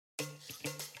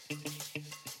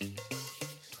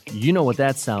You know what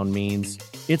that sound means.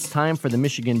 It's time for the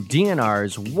Michigan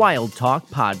DNR's Wild Talk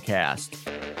Podcast.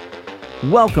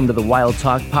 Welcome to the Wild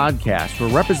Talk Podcast, where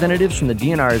representatives from the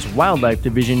DNR's Wildlife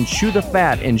Division chew the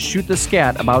fat and shoot the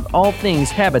scat about all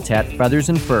things habitat, feathers,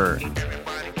 and fur.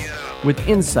 With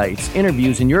insights,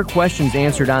 interviews, and your questions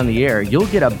answered on the air, you'll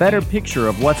get a better picture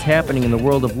of what's happening in the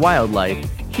world of wildlife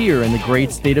here in the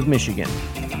great state of Michigan.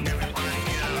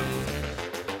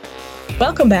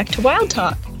 Welcome back to Wild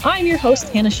Talk. I'm your host,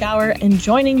 Hannah Schauer, and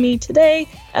joining me today,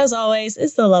 as always,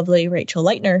 is the lovely Rachel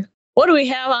Leitner. What do we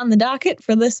have on the docket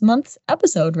for this month's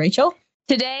episode, Rachel?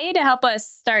 Today, to help us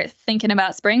start thinking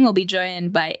about spring, we'll be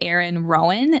joined by Aaron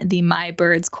Rowan, the My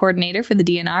Birds coordinator for the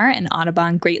DNR and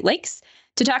Audubon Great Lakes,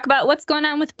 to talk about what's going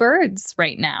on with birds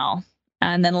right now.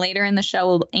 And then later in the show,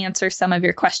 we'll answer some of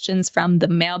your questions from the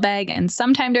mailbag. And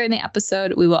sometime during the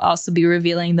episode, we will also be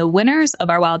revealing the winners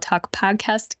of our Wild Talk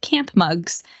podcast camp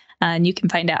mugs. And you can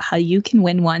find out how you can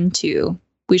win one too.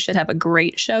 We should have a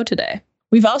great show today.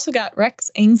 We've also got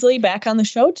Rex Ainsley back on the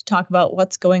show to talk about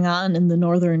what's going on in the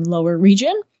northern lower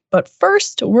region. But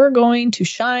first, we're going to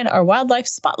shine our wildlife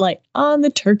spotlight on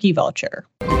the turkey vulture.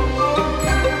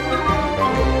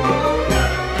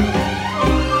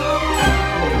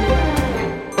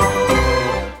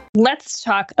 Let's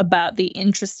talk about the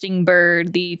interesting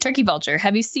bird, the turkey vulture.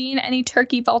 Have you seen any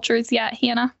turkey vultures yet,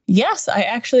 Hannah? Yes, I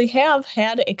actually have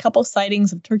had a couple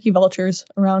sightings of turkey vultures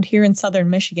around here in southern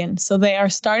Michigan. So they are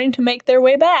starting to make their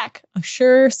way back, a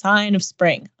sure sign of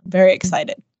spring. I'm very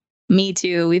excited. Me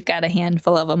too. We've got a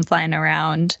handful of them flying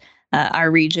around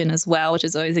our region as well, which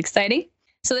is always exciting.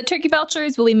 So the turkey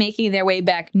vultures will be making their way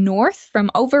back north from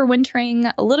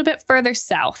overwintering a little bit further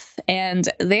south. And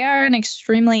they are an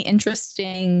extremely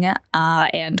interesting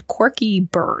and quirky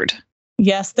bird.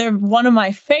 Yes, they're one of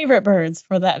my favorite birds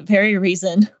for that very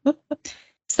reason.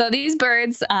 So these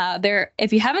birds,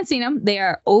 if you haven't seen them, they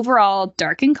are overall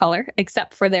dark in color,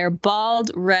 except for their bald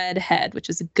red head,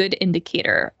 which is a good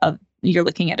indicator of you're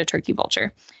looking at a turkey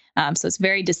vulture. So it's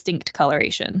very distinct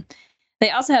coloration. They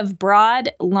also have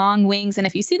broad, long wings, and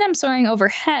if you see them soaring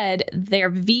overhead, their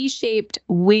V-shaped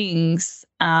wings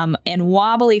and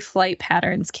wobbly flight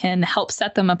patterns can help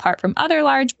set them apart from other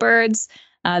large birds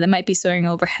that might be soaring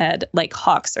overhead, like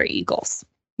hawks or eagles.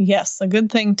 Yes, a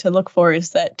good thing to look for is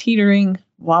that teetering,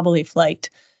 wobbly flight.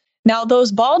 Now,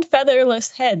 those bald, featherless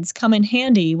heads come in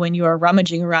handy when you are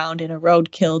rummaging around in a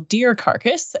roadkill deer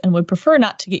carcass and would prefer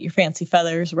not to get your fancy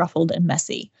feathers ruffled and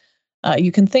messy.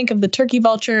 You can think of the turkey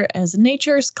vulture as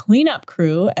nature's cleanup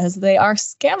crew, as they are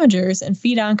scavengers and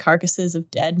feed on carcasses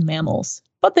of dead mammals.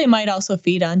 But they might also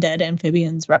feed on dead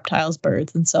amphibians, reptiles,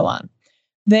 birds, and so on.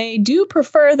 They do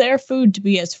prefer their food to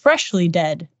be as freshly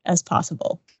dead as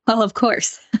possible. Well, of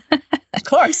course. Of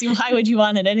course. Why would you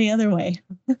want it any other way?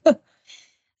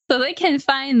 So they can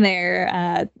find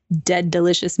their dead,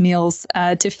 delicious meals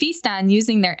to feast on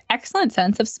using their excellent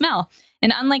sense of smell.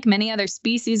 And unlike many other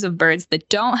species of birds that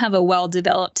don't have a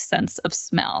well-developed sense of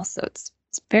smell, so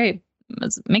it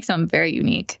makes them very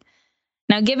unique.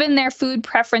 Now, given their food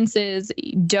preferences,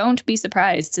 don't be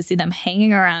surprised to see them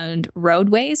hanging around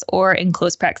roadways or in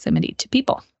close proximity to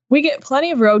people. We get plenty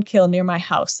of roadkill near my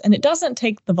house, and it doesn't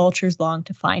take the vultures long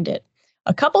to find it.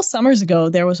 A couple summers ago,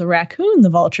 there was a raccoon the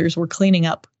vultures were cleaning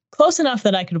up, close enough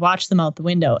that I could watch them out the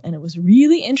window, and it was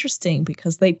really interesting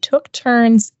because they took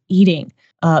turns eating.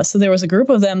 So there was a group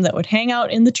of them that would hang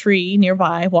out in the tree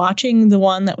nearby, watching the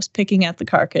one that was picking at the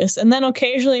carcass. And then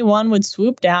occasionally one would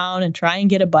swoop down and try and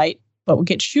get a bite, but would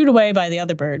get shooed away by the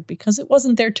other bird because it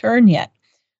wasn't their turn yet.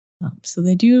 So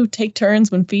they do take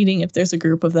turns when feeding if there's a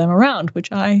group of them around,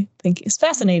 which I think is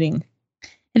fascinating.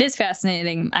 It is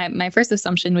fascinating. My first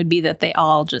assumption would be that they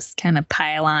all just kind of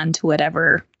pile on to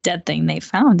whatever dead thing they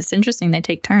found. It's interesting they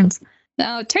take turns.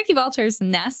 Now, turkey vultures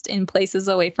nest in places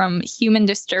away from human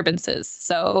disturbances.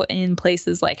 So in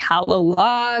places like hollow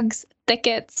logs,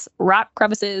 thickets, rock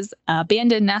crevices,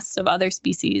 abandoned nests of other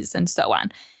species, and so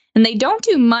on. And they don't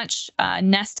do much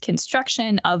nest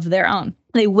construction of their own.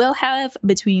 They will have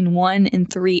between 1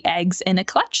 and 3 eggs in a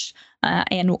clutch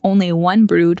and only 1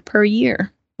 brood per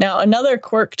year. Now, another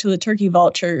quirk to the turkey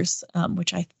vultures,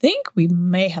 which I think we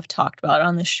may have talked about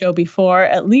on this show before,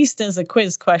 at least as a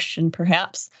quiz question,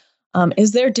 perhaps,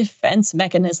 is their defense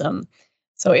mechanism.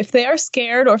 So if they are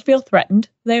scared or feel threatened,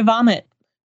 they vomit.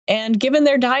 And given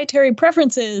their dietary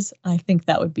preferences, I think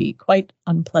that would be quite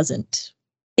unpleasant.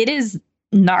 It is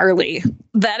gnarly.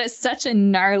 That is such a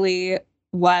gnarly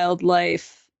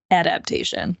wildlife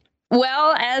adaptation.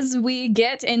 Well, as we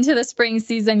get into the spring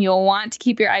season, you'll want to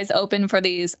keep your eyes open for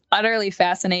these utterly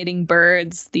fascinating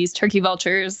birds, these turkey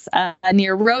vultures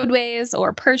near roadways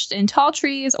or perched in tall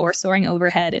trees or soaring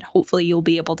overhead. And hopefully you'll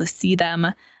be able to see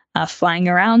them flying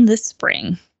around this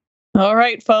spring. All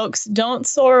right, folks, don't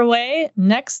soar away.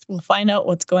 Next, we'll find out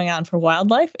what's going on for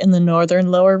wildlife in the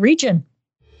northern lower region.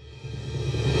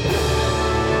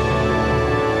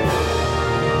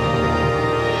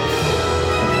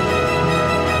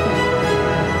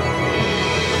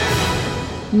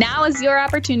 Now is your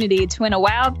opportunity to win a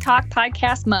Wild Talk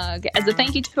podcast mug. As a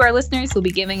thank you to our listeners, we'll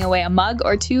be giving away a mug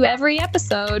or two every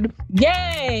episode.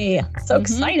 Yay! So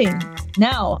exciting.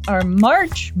 Now, our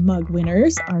March mug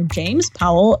winners are James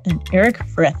Powell and Eric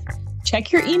Frith.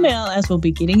 Check your email as we'll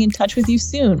be getting in touch with you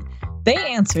soon. They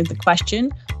answered the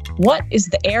question, what is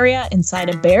the area inside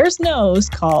a bear's nose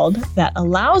called that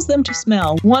allows them to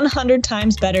smell 100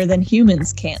 times better than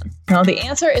humans can? Now, the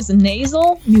answer is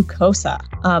nasal mucosa,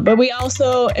 but we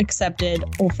also accepted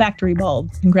olfactory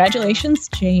bulb. Congratulations,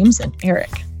 James and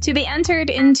Eric. To be entered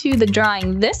into the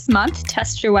drawing this month,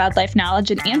 test your wildlife knowledge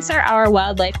and answer our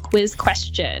wildlife quiz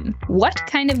question. What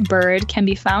kind of bird can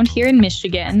be found here in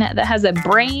Michigan that has a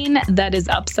brain that is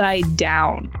upside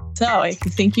down? So if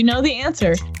you think you know the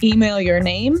answer, email your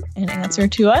name and answer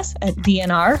to us at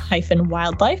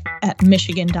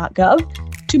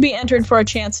dnr-wildlife@michigan.gov to be entered for a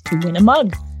chance to win a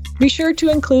mug. Be sure to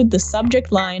include the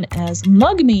subject line as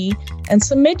Mug Me and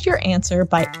submit your answer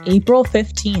by April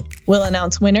 15th. We'll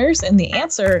announce winners and the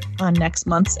answer on next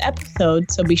month's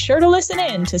episode, so be sure to listen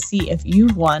in to see if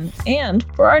you've won and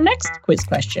for our next quiz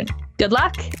question. Good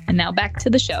luck, and now back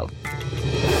to the show.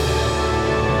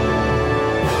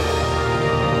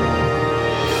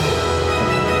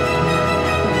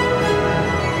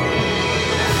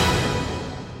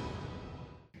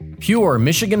 Pure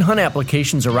Michigan hunt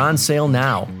applications are on sale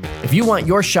now. If you want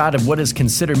your shot of what is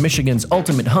considered Michigan's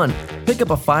ultimate hunt, pick up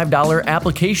a $5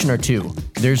 application or two.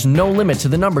 There's no limit to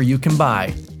the number you can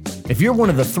buy. If you're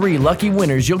one of the 3 lucky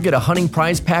winners, you'll get a hunting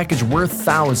prize package worth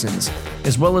thousands,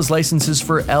 as well as licenses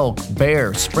for elk,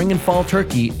 bear, spring and fall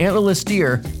turkey, antlerless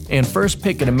deer, and first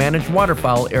pick at a managed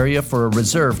waterfowl area for a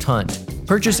reserved hunt.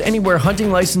 Purchase anywhere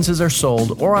hunting licenses are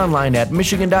sold or online at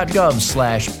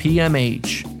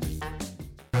michigan.gov/PMH.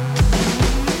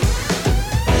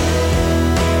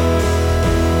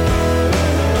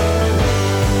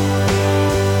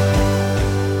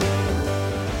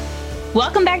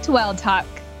 Welcome back to Wild Talk.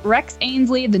 Rex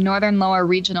Ainsley, the Northern Lower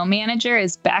Regional Manager,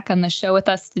 is back on the show with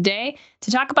us today to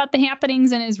talk about the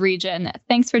happenings in his region.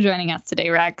 Thanks for joining us today,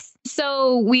 Rex.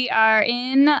 So we are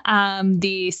in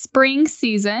the spring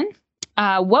season.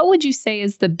 What would you say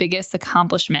is the biggest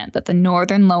accomplishment that the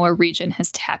Northern Lower region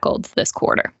has tackled this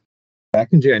quarter?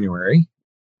 Back in January,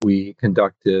 we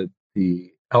conducted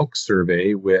the elk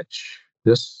survey, which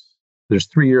there's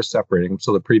 3 years separating.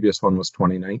 So the previous one was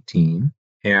 2019.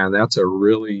 And that's a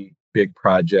really big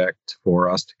project for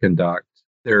us to conduct.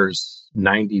 There's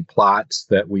 90 plots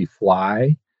that we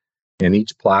fly, and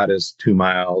each plot is 2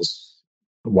 miles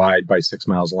wide by 6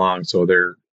 miles long. So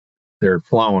they're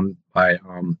flown by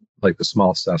like the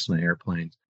small Cessna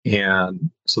airplanes. And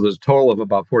so there's a total of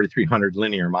about 4,300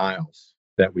 linear miles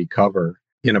that we cover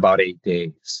in about 8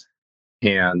 days.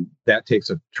 And that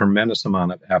takes a tremendous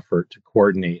amount of effort to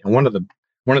coordinate. And one of the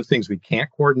things we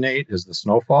can't coordinate is the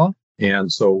snowfall.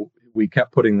 And so we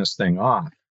kept putting this thing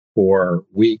off for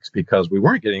weeks because we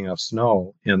weren't getting enough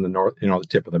snow in the north, the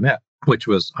tip of the Mitt, which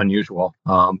was unusual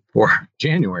for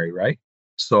January, right?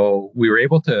 So we were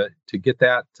able to get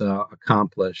that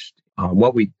accomplished.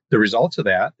 The results of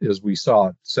that is we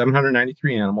saw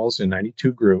 793 animals in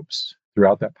 92 groups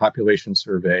throughout that population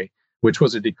survey, which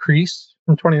was a decrease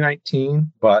from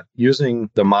 2019. But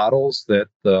using the models that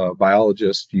the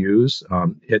biologists use,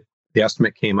 the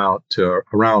estimate came out to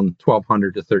around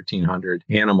 1,200 to 1,300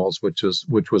 animals, which was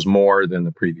more than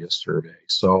the previous survey.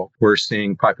 So we're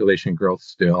seeing population growth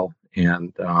still,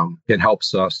 and it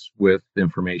helps us with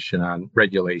information on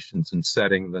regulations and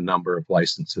setting the number of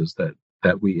licenses that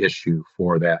we issue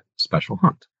for that special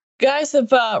hunt. Guys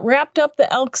have wrapped up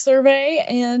the elk survey,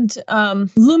 and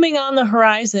looming on the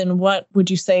horizon, what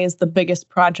would you say is the biggest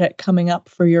project coming up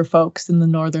for your folks in the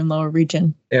Northern Lower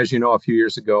region? As you know, a few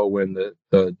years ago when the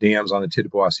dams on the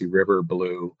Tittabawassee River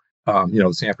blew,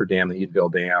 the Sanford Dam, the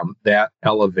Eadville Dam, that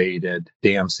elevated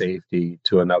dam safety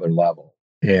to another level.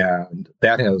 And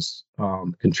that has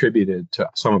contributed to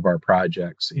some of our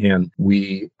projects. And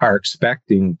we are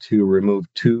expecting to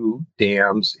remove 2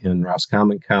 dams in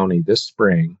Roscommon County this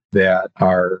spring that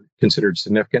are considered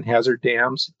significant hazard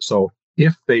dams. So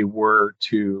if they were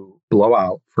to blow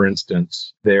out, for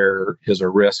instance, there is a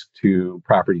risk to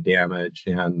property damage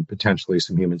and potentially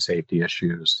some human safety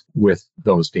issues with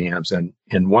those dams. And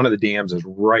one of the dams is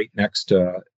right next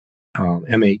to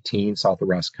M18 south of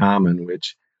Roscommon,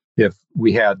 which if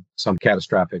we had some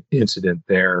catastrophic incident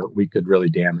there, we could really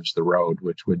damage the road,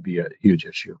 which would be a huge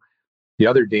issue. The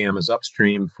other dam is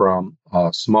upstream from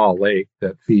a small lake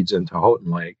that feeds into Houghton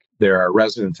Lake. There are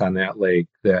residents on that lake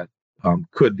that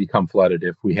could become flooded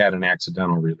if we had an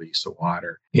accidental release of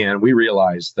water. And we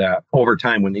realized that over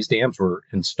time, when these dams were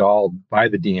installed by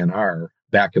the DNR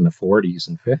back in the 40s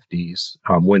and 50s,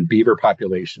 when beaver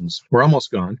populations were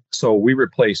almost gone. So we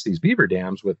replaced these beaver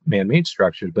dams with man-made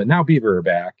structures, but now beaver are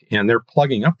back and they're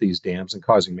plugging up these dams and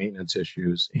causing maintenance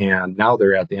issues. And now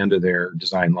they're at the end of their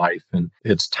design life. And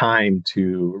it's time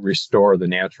to restore the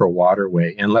natural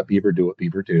waterway and let beaver do what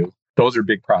beaver do. Those are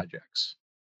big projects.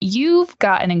 You've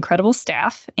got an incredible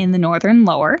staff in the Northern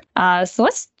Lower. So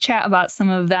let's chat about some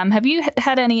of them. Have you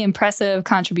had any impressive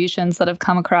contributions that have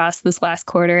come across this last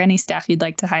quarter? Any staff you'd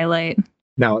like to highlight?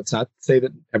 Now, it's not to say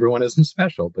that everyone isn't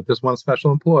special, but this one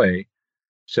special employee,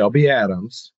 Shelby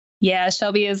Adams. Yeah,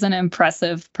 Shelby is an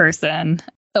impressive person.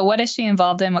 So what is she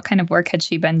involved in? What kind of work had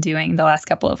she been doing the last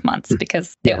couple of months?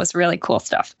 Because it was really cool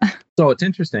stuff. So it's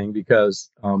interesting because,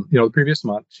 the previous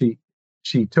month,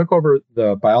 she took over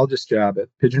the biologist job at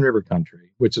Pigeon River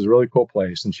Country, which is a really cool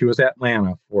place. And she was at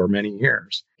Atlanta for many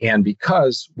years. And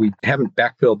because we haven't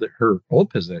backfilled her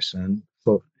old position,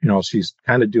 so, she's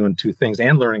kind of doing two things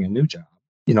and learning a new job.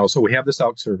 So we have this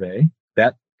elk survey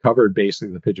that covered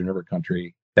basically the Pigeon River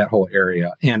Country, that whole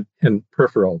area, and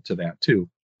peripheral to that too.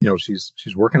 She's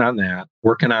working on that,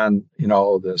 working on,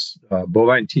 this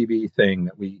bovine TB thing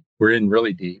that we're in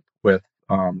really deep with,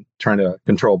 trying to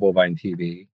control bovine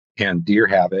TB. And deer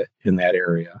habit in that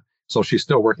area. So she's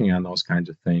still working on those kinds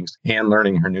of things and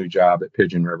learning her new job at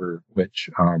Pigeon River, which,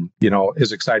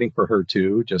 is exciting for her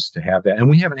too, just to have that. And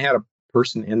we haven't had a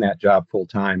person in that job full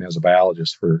time as a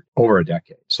biologist for over a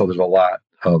decade. So there's a lot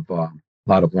of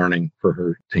learning for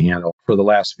her to handle. For the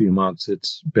last few months,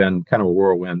 it's been kind of a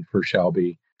whirlwind for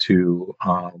Shelby to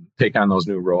take on those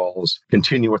new roles,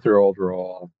 continue with her old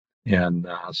role. And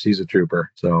she's a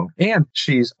trooper. And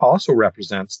she's also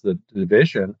represents the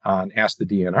division on Ask the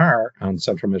DNR on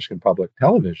Central Michigan Public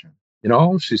Television.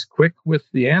 She's quick with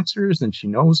the answers and she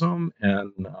knows them,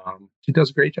 and she does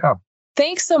a great job.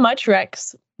 Thanks so much,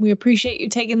 Rex. We appreciate you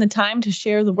taking the time to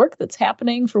share the work that's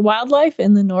happening for wildlife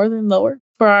in the Northern Lower.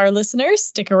 For our listeners,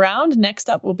 stick around. Next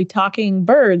up, we'll be talking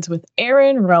birds with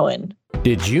Aaron Rowan.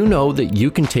 Did you know that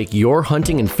you can take your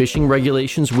hunting and fishing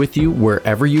regulations with you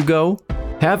wherever you go?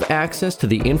 Have access to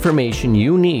the information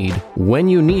you need when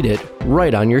you need it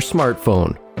right on your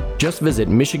smartphone. Just visit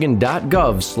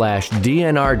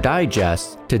michigan.gov/DNR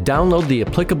Digest to download the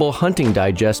applicable hunting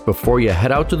digest before you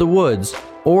head out to the woods,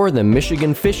 or the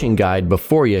Michigan Fishing Guide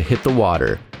before you hit the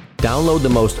water. Download the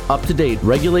most up-to-date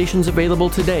regulations available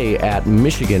today at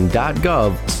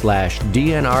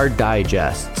michigan.gov/DNR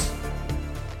Digests.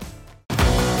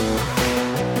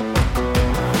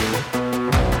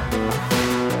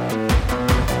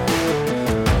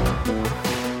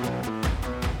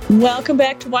 Welcome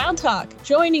back to Wild Talk.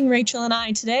 Joining Rachel and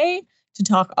I today to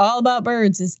talk all about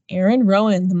birds is Aaron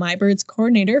Rowan, the My Birds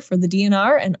coordinator for the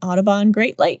DNR and Audubon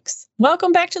Great Lakes.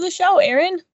 Welcome back to the show,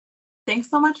 Aaron. Thanks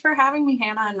so much for having me,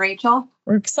 Hannah and Rachel.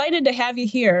 We're excited to have you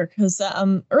here because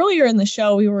earlier in the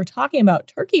show, we were talking about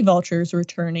turkey vultures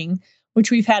returning,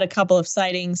 which we've had a couple of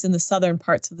sightings in the southern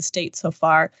parts of the state so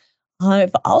far.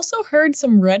 I've also heard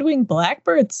some red-winged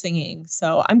blackbirds singing,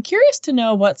 so I'm curious to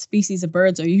know what species of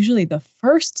birds are usually the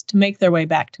first to make their way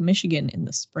back to Michigan in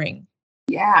the spring.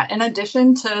 Yeah, in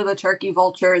addition to the turkey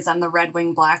vultures and the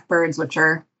red-winged blackbirds, which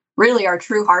are really our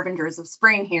true harbingers of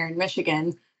spring here in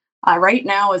Michigan, right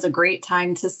now is a great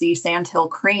time to see sandhill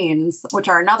cranes, which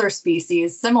are another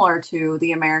species similar to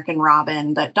the American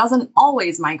robin that doesn't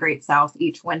always migrate south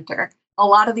each winter. A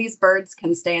lot of these birds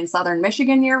can stay in southern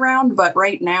Michigan year-round, but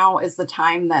right now is the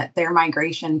time that their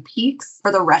migration peaks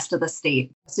for the rest of the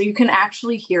state. So you can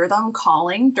actually hear them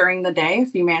calling during the day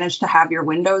if you manage to have your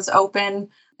windows open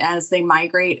as they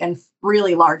migrate in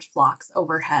really large flocks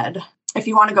overhead. If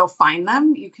you want to go find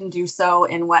them, you can do so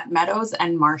in wet meadows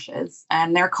and marshes.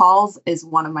 And their calls is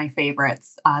one of my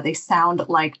favorites. They sound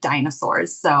like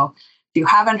dinosaurs. So if you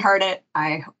haven't heard it,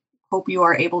 I hope you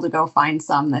are able to go find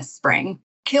some this spring.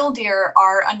 Killdeer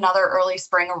are another early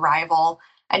spring arrival,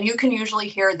 and you can usually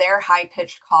hear their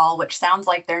high-pitched call, which sounds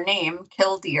like their name,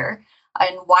 killdeer,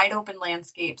 in wide open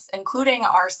landscapes, including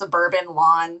our suburban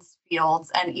lawns,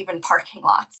 fields, and even parking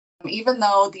lots. Even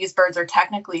though these birds are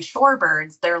technically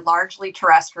shorebirds, they're largely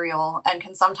terrestrial and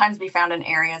can sometimes be found in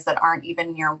areas that aren't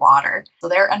even near water. So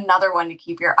they're another one to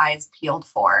keep your eyes peeled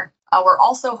for. We're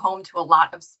also home to a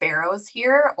lot of sparrows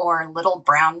here, or little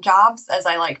brown jobs, as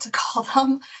I like to call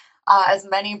them, as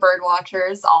many bird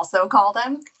watchers also call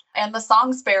them. And the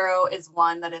song sparrow is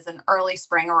one that is an early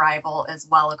spring arrival as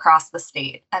well across the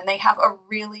state. And they have a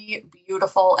really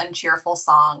beautiful and cheerful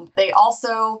song. They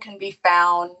also can be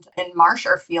found in marsh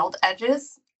or field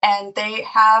edges. And they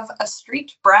have a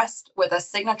streaked breast with a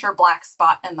signature black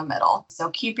spot in the middle.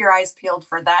 So keep your eyes peeled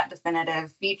for that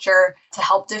definitive feature to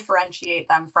help differentiate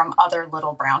them from other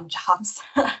little brown jobs.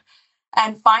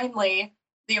 And finally,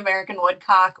 the American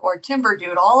woodcock, or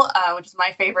timberdoodle, which is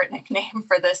my favorite nickname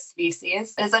for this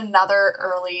species, is another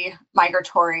early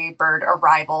migratory bird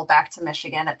arrival back to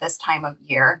Michigan at this time of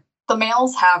year. The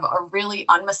males have a really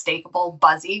unmistakable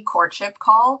buzzy courtship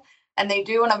call, and they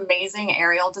do an amazing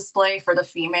aerial display for the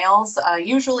females,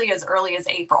 usually as early as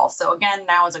April. So again,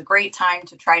 now is a great time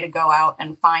to try to go out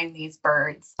and find these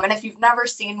birds. And if you've never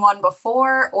seen one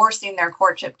before or seen their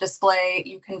courtship display,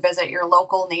 you can visit your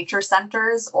local nature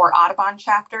centers or Audubon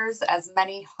chapters, as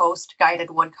many host guided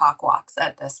woodcock walks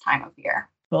at this time of year.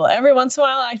 Well, every once in a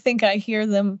while, I think I hear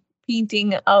them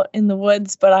painting out in the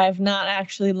woods, but I have not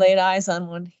actually laid eyes on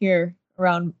one here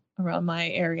around my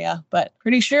area, but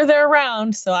pretty sure they're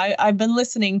around. So I've been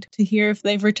listening to hear if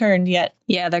they've returned yet.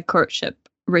 Yeah, the courtship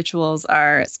rituals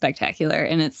are spectacular,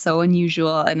 and it's so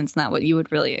unusual, and it's not what you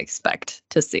would really expect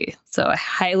to see. So I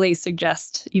highly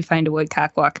suggest you find a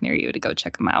woodcock walk near you to go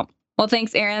check them out. Well,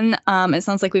 thanks, Erin. It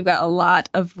sounds like we've got a lot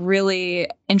of really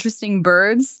interesting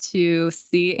birds to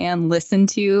see and listen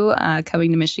to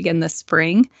coming to Michigan this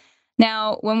spring.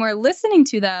 Now, when we're listening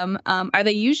to them, are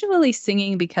they usually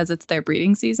singing because it's their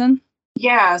breeding season?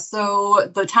 Yeah,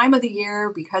 so the time of the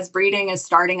year, because breeding is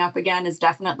starting up again, is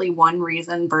definitely one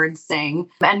reason birds sing.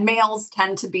 And males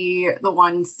tend to be the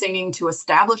ones singing to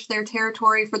establish their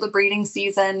territory for the breeding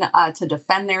season, to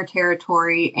defend their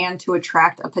territory, and to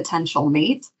attract a potential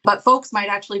mate. But folks might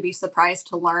actually be surprised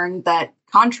to learn that,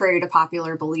 contrary to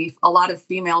popular belief, a lot of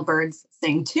female birds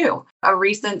sing too. A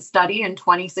recent study in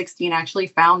 2016 actually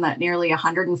found that nearly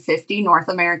 150 North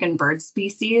American bird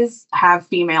species have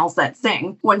females that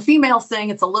sing. When females sing,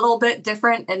 it's a little bit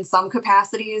different in some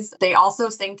capacities. They also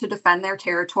sing to defend their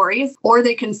territories, or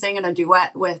they can sing in a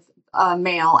duet with a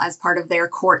male as part of their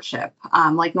courtship,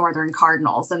 like northern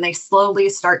cardinals, and they slowly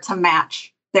start to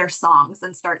match their songs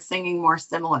and start singing more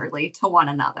similarly to one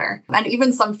another. And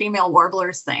even some female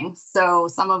warblers sing. So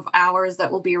some of ours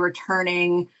that will be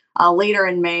returning later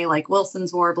in May, like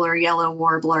Wilson's warbler, yellow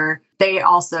warbler, they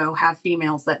also have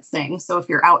females that sing. So if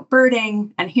you're out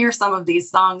birding and hear some of these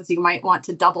songs, you might want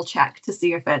to double check to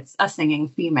see if it's a singing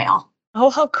female.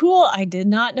 Oh, how cool. I did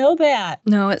not know that.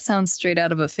 No, it sounds straight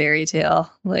out of a fairy tale.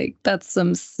 Like, that's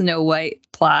some Snow White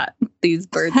plot, these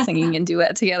birds singing in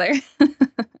duet together.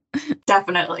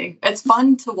 Definitely. It's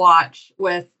fun to watch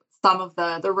with some of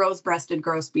the rose-breasted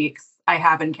grosbeaks I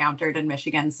have encountered in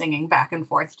Michigan singing back and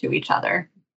forth to each other.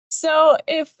 So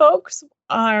if folks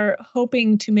are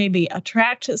hoping to maybe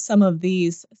attract some of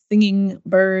these singing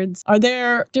birds, are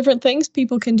there different things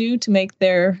people can do to make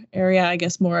their area, I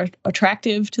guess, more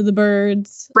attractive to the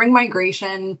birds? Spring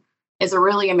migration is a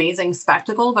really amazing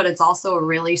spectacle, but it's also a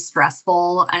really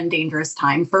stressful and dangerous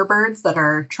time for birds that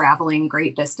are traveling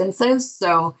great distances.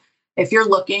 So if you're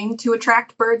looking to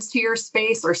attract birds to your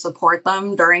space or support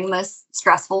them during this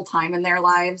stressful time in their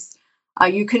lives,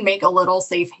 you can make a little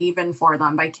safe haven for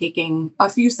them by taking a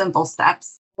few simple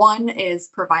steps. One is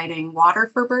providing water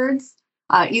for birds,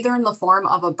 either in the form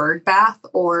of a bird bath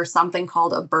or something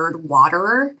called a bird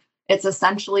waterer. It's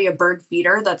essentially a bird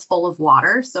feeder that's full of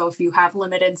water. So if you have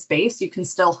limited space, you can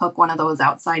still hook one of those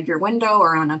outside your window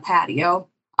or on a patio.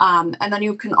 And then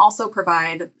you can also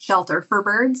provide shelter for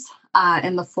birds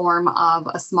in the form of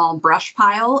a small brush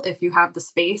pile if you have the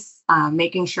space,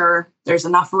 making sure there's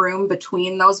enough room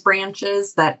between those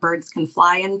branches that birds can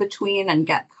fly in between and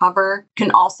get cover. You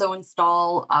can also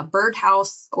install a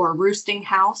birdhouse or roosting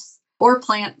house, or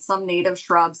plant some native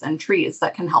shrubs and trees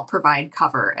that can help provide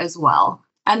cover as well.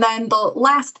 And then the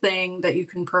last thing that you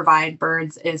can provide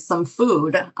birds is some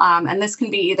food. And this can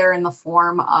be either in the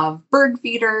form of bird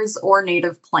feeders or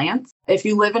native plants. If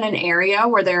you live in an area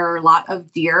where there are a lot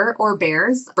of deer or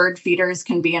bears, bird feeders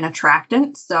can be an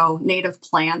attractant. So native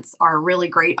plants are a really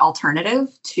great alternative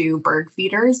to bird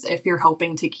feeders if you're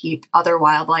hoping to keep other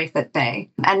wildlife at bay.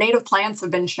 And native plants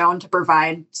have been shown to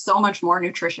provide so much more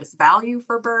nutritious value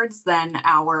for birds than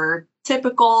our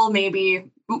typical, maybe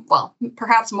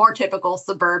perhaps more typical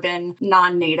suburban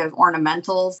non-native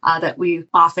ornamentals that we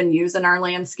often use in our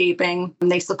landscaping.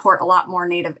 And they support a lot more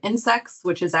native insects,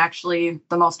 which is actually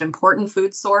the most important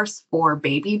food source for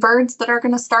baby birds that are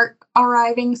going to start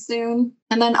arriving soon.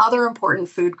 And then other important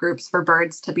food groups for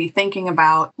birds to be thinking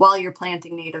about while you're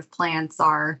planting native plants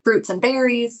are fruits and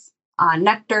berries,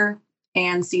 nectar,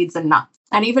 and seeds and nuts.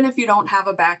 And even if you don't have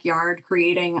a backyard,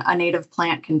 creating a native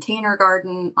plant container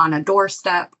garden on a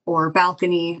doorstep or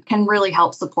balcony can really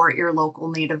help support your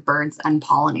local native birds and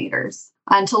pollinators.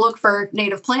 And to look for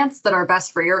native plants that are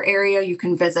best for your area, you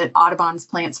can visit Audubon's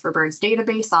Plants for Birds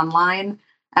database online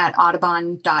at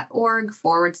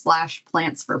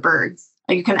audubon.org/plants for birds.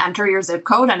 You can enter your zip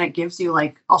code and it gives you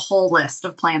like a whole list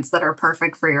of plants that are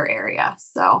perfect for your area.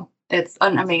 So it's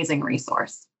an amazing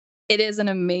resource. It is an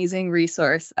amazing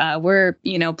resource. We're,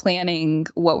 planning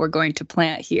what we're going to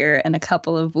plant here in a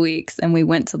couple of weeks. And we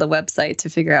went to the website to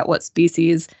figure out what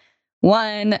species,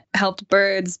 one, helped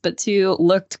birds, but two,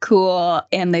 looked cool.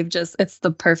 And it's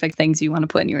the perfect things you want to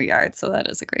put in your yard. So that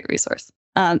is a great resource.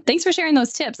 Thanks for sharing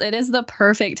those tips. It is the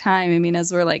perfect time. I mean,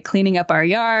 as we're like cleaning up our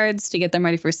yards to get them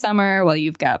ready for summer, while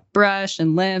you've got brush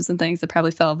and limbs and things that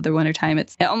probably fell over the winter time,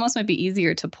 it almost might be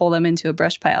easier to pull them into a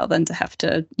brush pile than to have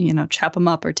to, chop them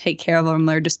up or take care of them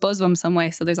or dispose of them some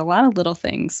way. So there's a lot of little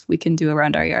things we can do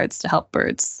around our yards to help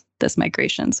birds this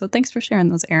migration. So thanks for sharing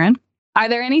those, Erin. Are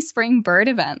there any spring bird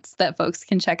events that folks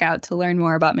can check out to learn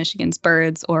more about Michigan's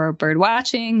birds or bird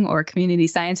watching or community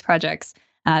science projects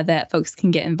that folks can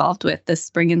get involved with this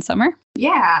spring and summer?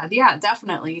 Yeah,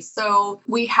 definitely. So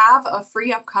we have a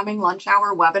free upcoming lunch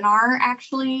hour webinar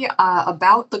actually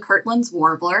about the Kirtland's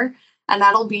warbler, and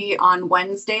that'll be on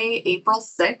Wednesday, April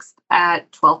 6th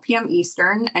at 12 p.m.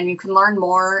 Eastern. And you can learn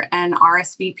more and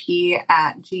RSVP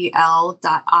at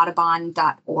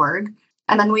gl.audubon.org.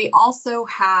 And then we also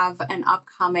have an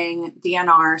upcoming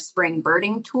DNR spring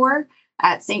birding tour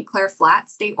at St. Clair Flat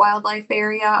State Wildlife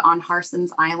Area on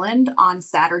Harson's Island on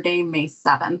Saturday, May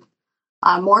 7th.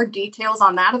 More details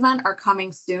on that event are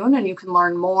coming soon, and you can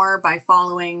learn more by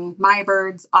following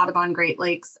MyBirds, Audubon Great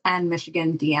Lakes, and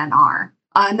Michigan DNR.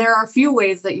 And there are a few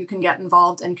ways that you can get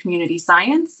involved in community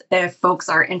science if folks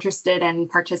are interested in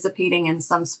participating in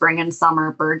some spring and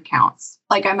summer bird counts.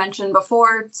 Like I mentioned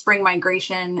before, spring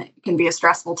migration can be a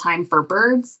stressful time for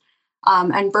birds.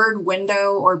 And bird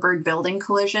window or bird building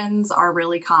collisions are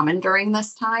really common during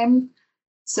this time.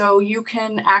 So you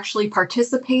can actually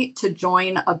participate to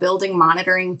join a building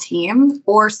monitoring team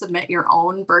or submit your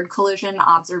own bird collision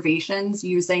observations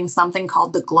using something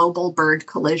called the Global Bird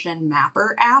Collision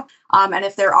Mapper app. And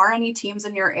if there are any teams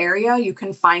in your area, you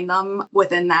can find them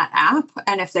within that app.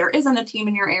 And if there isn't a team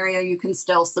in your area, you can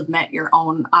still submit your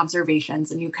own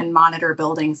observations and you can monitor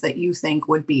buildings that you think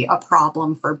would be a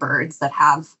problem for birds that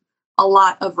have a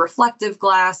lot of reflective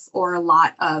glass or a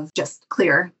lot of just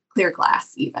clear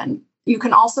glass even. You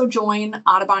can also join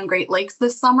Audubon Great Lakes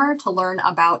this summer to learn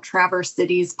about Traverse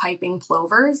City's piping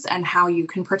plovers and how you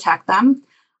can protect them.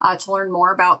 To learn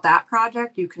more about that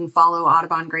project, you can follow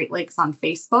Audubon Great Lakes on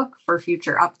Facebook for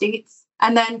future updates.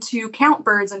 And then to count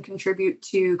birds and contribute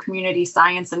to community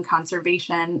science and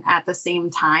conservation at the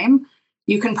same time,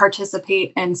 you can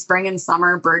participate in spring and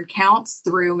summer bird counts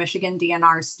through Michigan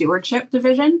DNR's Stewardship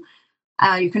Division.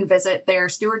 You can visit their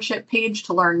stewardship page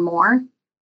to learn more.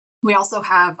 We also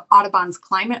have Audubon's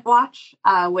Climate Watch,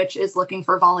 which is looking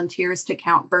for volunteers to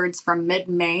count birds from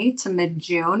mid-May to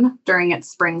mid-June during its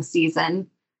spring season.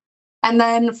 And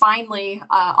then finally,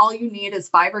 all you need is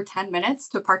 5 or 10 minutes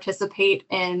to participate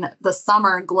in the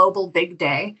Summer Global Big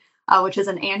Day, which is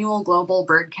an annual global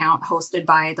bird count hosted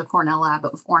by the Cornell Lab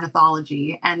of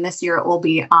Ornithology. And this year it will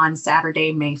be on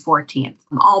Saturday, May 14th.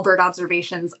 All bird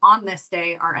observations on this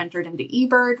day are entered into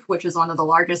eBird, which is one of the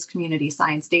largest community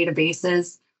science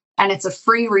databases. And it's a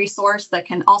free resource that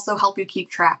can also help you keep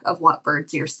track of what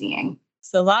birds you're seeing.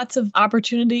 So lots of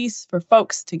opportunities for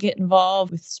folks to get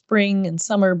involved with spring and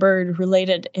summer bird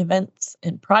related events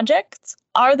and projects.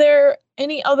 Are there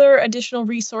any other additional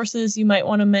resources you might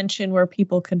want to mention where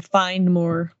people can find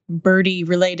more birdie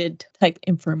related type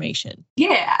information?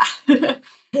 Yeah.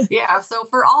 Yeah. So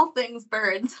for all things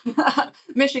birds,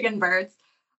 Michigan birds,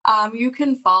 you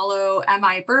can follow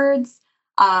MyBirds.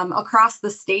 Across the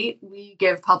state, we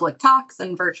give public talks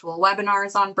and virtual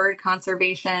webinars on bird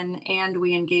conservation, and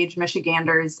we engage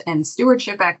Michiganders in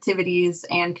stewardship activities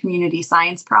and community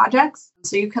science projects.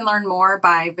 So you can learn more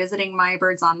by visiting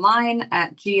MyBirds online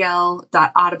at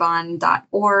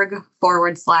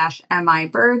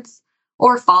gl.audubon.org/MyBirds,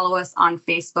 or follow us on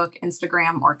Facebook,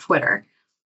 Instagram, or Twitter.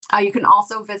 You can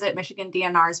also visit Michigan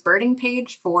DNR's birding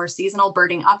page for seasonal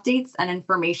birding updates and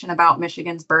information about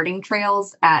Michigan's birding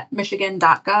trails at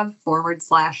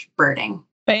michigan.gov/birding.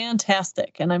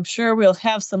 Fantastic. And I'm sure we'll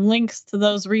have some links to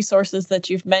those resources that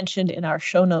you've mentioned in our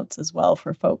show notes as well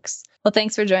for folks. Well,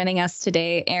 thanks for joining us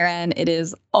today, Erin. It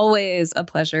is always a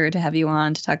pleasure to have you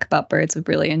on to talk about birds. We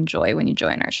really enjoy when you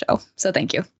join our show. So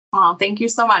thank you. Oh, thank you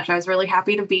so much. I was really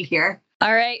happy to be here.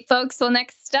 All right, folks. Well,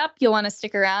 next up, you'll want to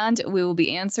stick around. We will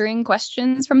be answering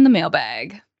questions from the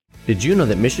mailbag. Did you know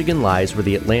that Michigan lies where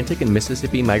the Atlantic and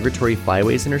Mississippi migratory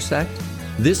flyways intersect?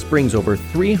 This brings over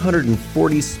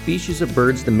 340 species of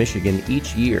birds to Michigan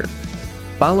each year.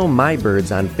 Follow My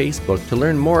Birds on Facebook to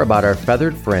learn more about our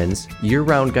feathered friends,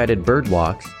 year-round guided bird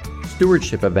walks,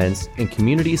 stewardship events, and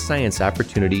community science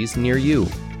opportunities near you.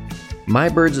 My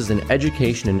Birds is an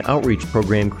education and outreach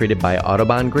program created by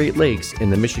Audubon Great Lakes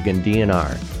in the Michigan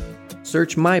DNR.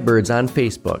 Search My Birds on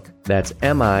Facebook. That's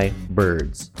MI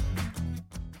Birds.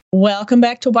 Welcome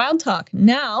back to Wild Talk.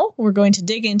 Now we're going to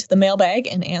dig into the mailbag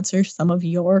and answer some of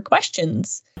your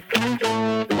questions. 1,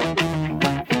 2,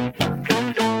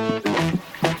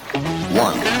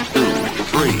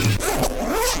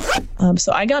 3.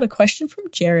 So I got a question from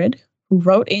Jared, who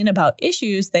wrote in about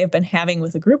issues they've been having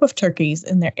with a group of turkeys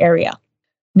in their area.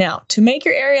 Now, to make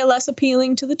your area less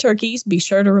appealing to the turkeys, be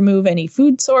sure to remove any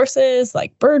food sources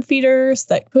like bird feeders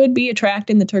that could be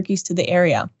attracting the turkeys to the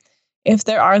area. If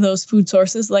there are those food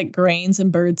sources like grains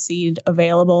and bird seed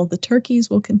available, the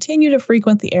turkeys will continue to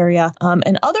frequent the area,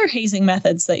 and other hazing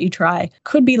methods that you try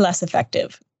could be less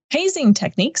effective. Hazing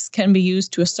techniques can be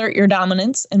used to assert your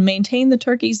dominance and maintain the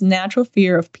turkey's natural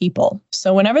fear of people.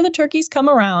 So whenever the turkeys come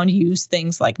around, use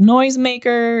things like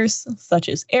noisemakers, such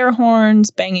as air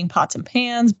horns, banging pots and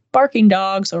pans, barking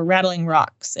dogs, or rattling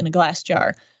rocks in a glass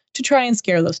jar to try and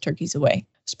scare those turkeys away.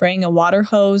 Spraying a water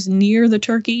hose near the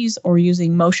turkeys or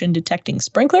using motion-detecting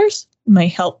sprinklers may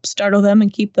help startle them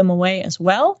and keep them away as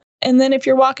well. And then if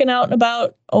you're walking out and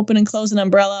about, open and close an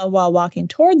umbrella while walking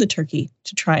toward the turkey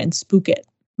to try and spook it.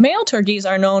 Male turkeys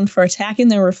are known for attacking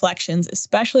their reflections,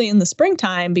 especially in the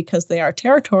springtime, because they are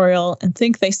territorial and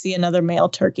think they see another male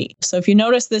turkey. So if you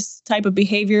notice this type of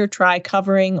behavior, try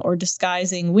covering or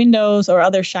disguising windows or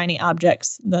other shiny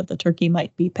objects that the turkey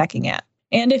might be pecking at.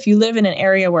 And if you live in an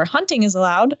area where hunting is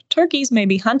allowed, turkeys may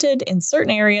be hunted in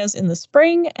certain areas in the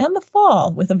spring and the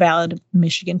fall with a valid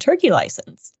Michigan turkey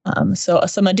license. So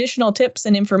some additional tips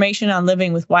and information on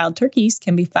living with wild turkeys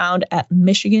can be found at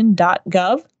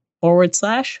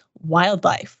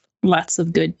michigan.gov/wildlife. Lots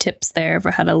of good tips there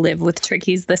for how to live with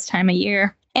turkeys this time of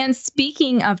year. And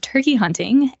speaking of turkey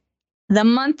hunting, the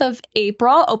month of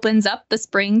April opens up the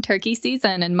spring turkey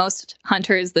season, and most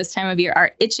hunters this time of year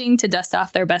are itching to dust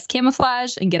off their best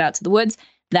camouflage and get out to the woods.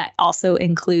 That also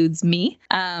includes me.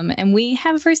 And we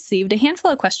have received a handful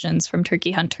of questions from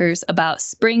turkey hunters about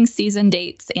spring season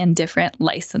dates and different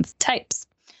license types.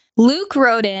 Luke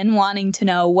wrote in wanting to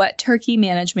know what turkey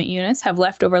management units have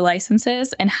leftover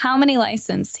licenses and how many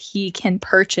licenses he can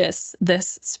purchase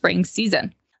this spring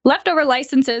season. Leftover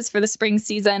licenses for the spring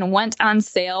season went on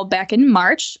sale back in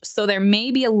March, so there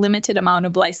may be a limited amount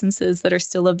of licenses that are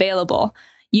still available.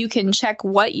 You can check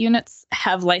what units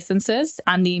have licenses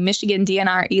on the Michigan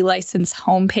DNR e-license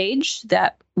homepage.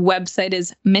 That website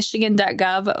is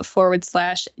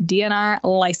michigan.gov/DNR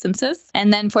licenses.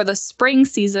 And then for the spring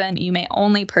season, you may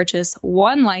only purchase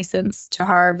one license to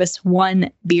harvest one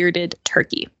bearded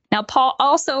turkey. Now, Paul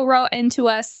also wrote into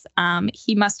us.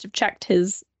 He must have checked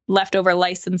his leftover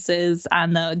licenses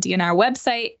on the DNR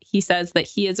website. He says that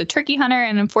he is a turkey hunter,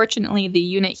 and unfortunately, the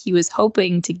unit he was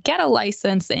hoping to get a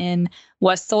license in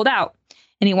was sold out.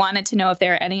 And he wanted to know if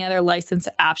there are any other license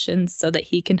options so that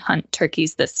he can hunt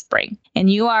turkeys this spring. And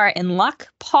you are in luck,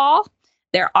 Paul.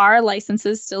 There are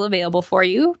licenses still available for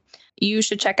you. You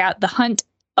should check out the Hunt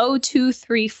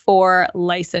 0234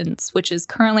 license, which is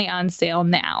currently on sale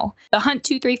now. The Hunt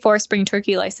 234 spring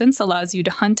turkey license allows you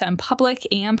to hunt on public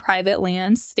and private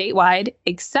lands statewide,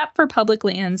 except for public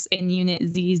lands in Unit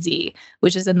ZZ,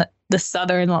 which is in the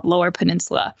southern lower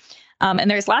peninsula. And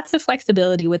there's lots of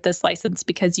flexibility with this license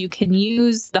because you can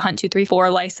use the Hunt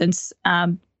 234 license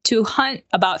to hunt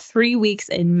about 3 weeks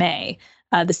in May.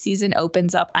 The season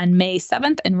opens up on May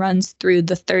 7th and runs through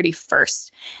the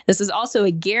 31st. This is also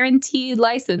a guaranteed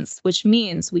license, which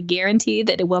means we guarantee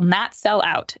that it will not sell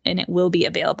out and it will be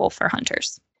available for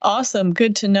hunters. Awesome.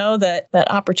 Good to know that that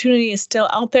opportunity is still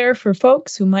out there for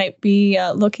folks who might be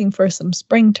looking for some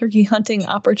spring turkey hunting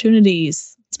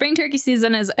opportunities. Spring turkey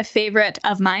season is a favorite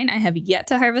of mine. I have yet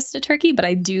to harvest a turkey, but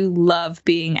I do love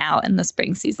being out in the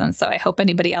spring season. So I hope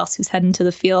anybody else who's heading to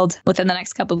the field within the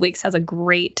next couple of weeks has a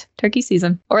great turkey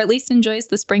season, or at least enjoys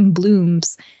the spring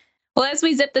blooms. Well, as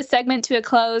we zip this segment to a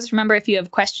close, remember, if you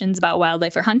have questions about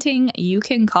wildlife or hunting, you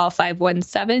can call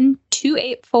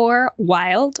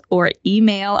 517-284-WILD or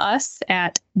email us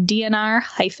at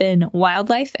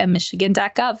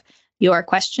dnr-wildlife@michigan.gov. Your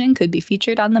question could be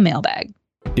featured on the mailbag.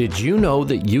 Did you know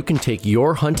that you can take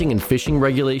your hunting and fishing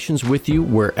regulations with you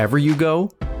wherever you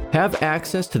go? Have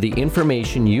access to the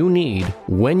information you need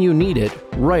when you need it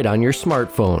right on your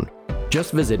smartphone.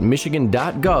 Just visit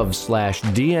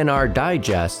michigan.gov/DNR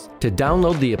Digest to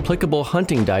download the applicable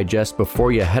hunting digest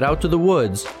before you head out to the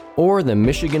woods or the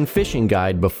Michigan Fishing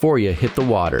Guide before you hit the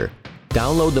water.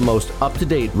 Download the most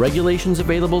up-to-date regulations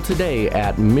available today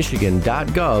at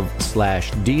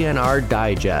michigan.gov/DNR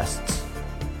Digests.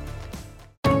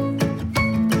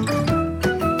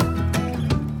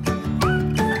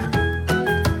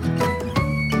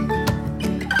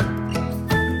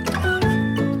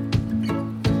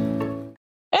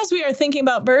 As we are thinking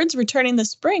about birds returning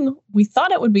this spring, we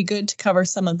thought it would be good to cover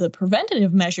some of the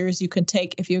preventative measures you could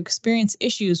take if you experience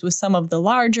issues with some of the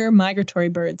larger migratory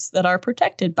birds that are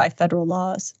protected by federal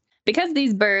laws. Because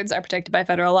these birds are protected by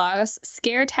federal laws,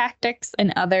 scare tactics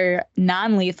and other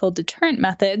non-lethal deterrent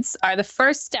methods are the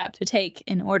first step to take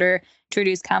in order to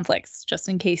reduce conflicts, just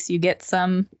in case you get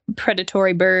some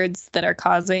predatory birds that are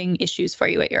causing issues for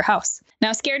you at your house.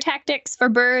 Now, scare tactics for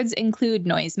birds include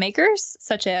noisemakers,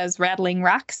 such as rattling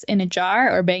rocks in a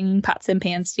jar or banging pots and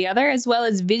pans together, as well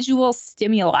as visual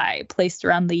stimuli placed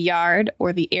around the yard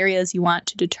or the areas you want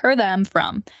to deter them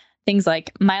from. Things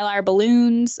like mylar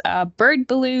balloons, bird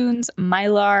balloons,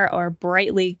 mylar, or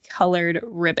brightly colored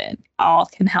ribbon all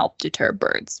can help deter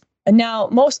birds. And now,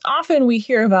 most often we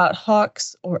hear about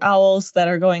hawks or owls that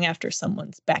are going after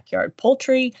someone's backyard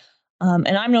poultry. And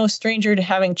I'm no stranger to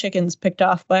having chickens picked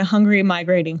off by a hungry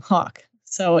migrating hawk.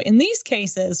 So in these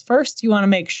cases, first you want to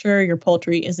make sure your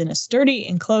poultry is in a sturdy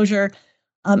enclosure,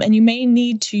 and you may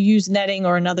need to use netting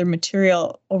or another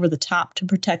material over the top to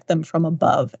protect them from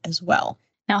above as well.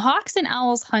 Now, hawks and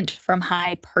owls hunt from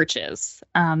high perches.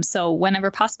 So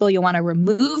whenever possible, you'll want to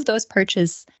remove those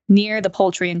perches near the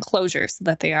poultry enclosure so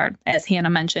that they are, as Hannah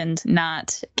mentioned,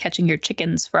 not catching your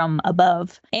chickens from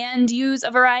above. And use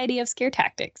a variety of scare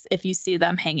tactics if you see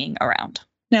them hanging around.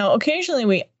 Now, occasionally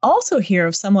we also hear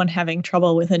of someone having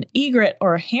trouble with an egret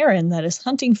or a heron that is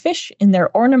hunting fish in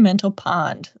their ornamental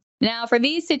pond. Now, for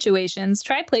these situations,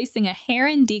 try placing a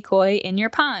heron decoy in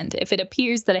your pond. If it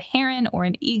appears that a heron or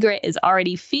an egret is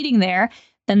already feeding there,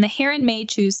 then the heron may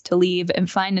choose to leave and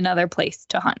find another place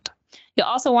to hunt. You'll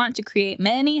also want to create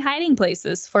many hiding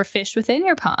places for fish within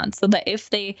your pond so that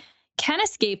if they can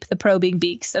escape the probing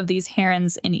beaks of these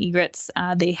herons and egrets,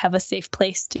 they have a safe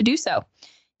place to do so.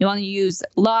 You want to use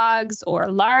logs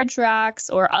or large rocks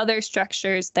or other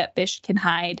structures that fish can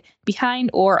hide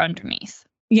behind or underneath.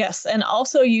 Yes, and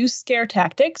also use scare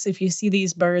tactics if you see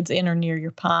these birds in or near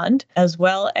your pond, as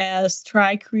well as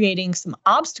try creating some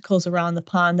obstacles around the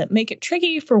pond that make it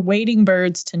tricky for wading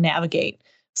birds to navigate,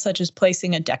 such as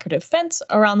placing a decorative fence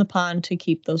around the pond to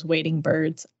keep those wading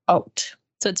birds out.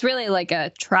 So it's really like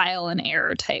a trial and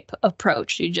error type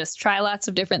approach. You just try lots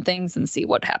of different things and see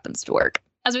what happens to work.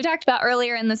 As we talked about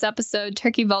earlier in this episode,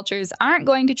 turkey vultures aren't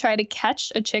going to try to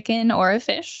catch a chicken or a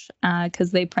fish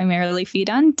because they primarily feed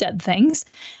on dead things.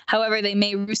 However, they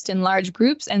may roost in large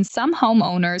groups, and some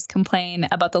homeowners complain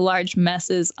about the large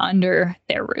messes under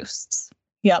their roosts.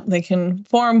 Yep, they can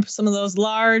form some of those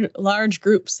large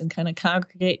groups and kind of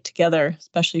congregate together,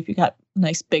 especially if you've got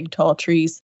nice big tall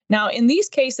trees. Now, in these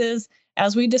cases,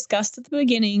 as we discussed at the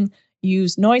beginning,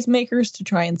 use noisemakers to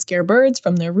try and scare birds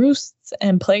from their roosts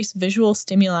and place visual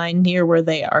stimuli near where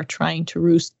they are trying to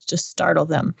roost to startle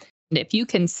them. If you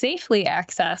can safely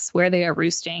access where they are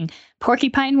roosting,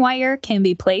 porcupine wire can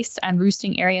be placed on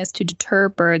roosting areas to deter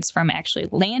birds from actually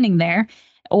landing there,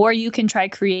 or you can try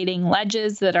creating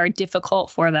ledges that are difficult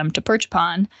for them to perch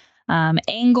upon.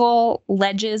 Angle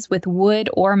ledges with wood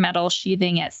or metal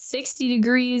sheathing at 60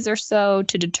 degrees or so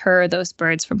to deter those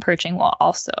birds from perching will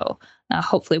also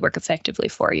hopefully work effectively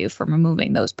for you for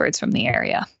removing those birds from the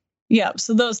area. Yeah,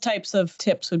 so those types of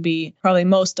tips would be probably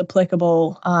most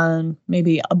applicable on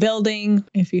maybe a building.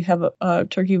 If you have a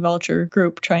turkey vulture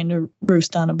group trying to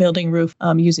roost on a building roof,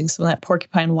 using some of that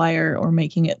porcupine wire or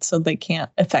making it so they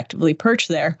can't effectively perch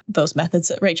there. Those methods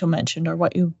that Rachel mentioned are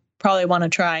what you probably want to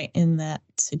try in that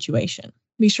situation.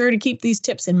 Be sure to keep these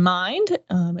tips in mind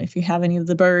if you have any of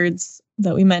the birds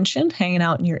that we mentioned hanging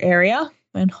out in your area.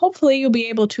 And hopefully you'll be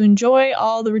able to enjoy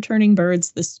all the returning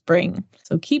birds this spring.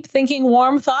 So keep thinking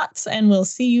warm thoughts, and we'll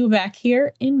see you back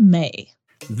here in May.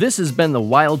 This has been the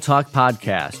Wild Talk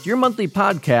Podcast, your monthly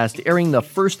podcast airing the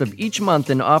first of each month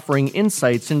and offering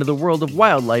insights into the world of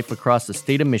wildlife across the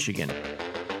state of Michigan.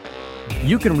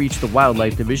 You can reach the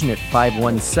Wildlife Division at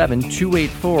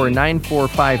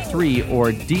 517-284-9453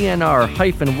 or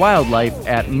dnr-wildlife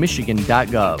at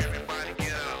michigan.gov.